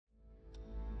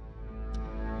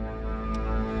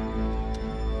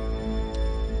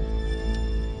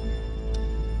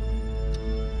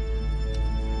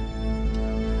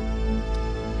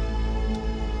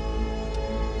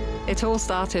It all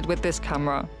started with this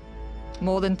camera.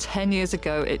 More than 10 years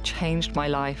ago, it changed my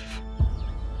life.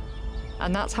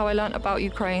 And that's how I learned about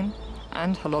Ukraine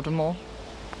and Holodomor.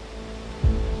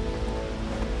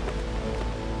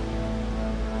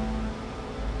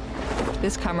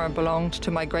 This camera belonged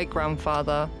to my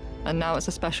great-grandfather, and now it's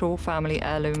a special family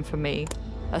heirloom for me,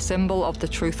 a symbol of the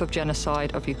truth of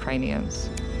genocide of Ukrainians.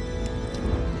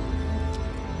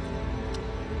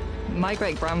 My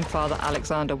great-grandfather,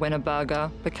 Alexander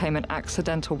Wienerberger, became an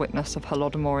accidental witness of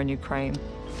Holodomor in Ukraine.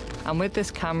 And with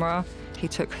this camera, he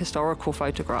took historical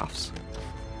photographs.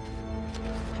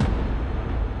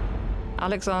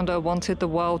 Alexander wanted the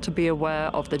world to be aware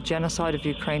of the genocide of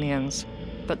Ukrainians,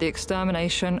 but the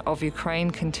extermination of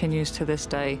Ukraine continues to this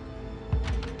day.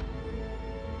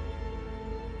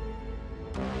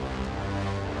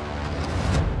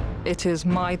 It is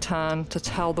my turn to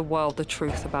tell the world the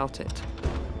truth about it.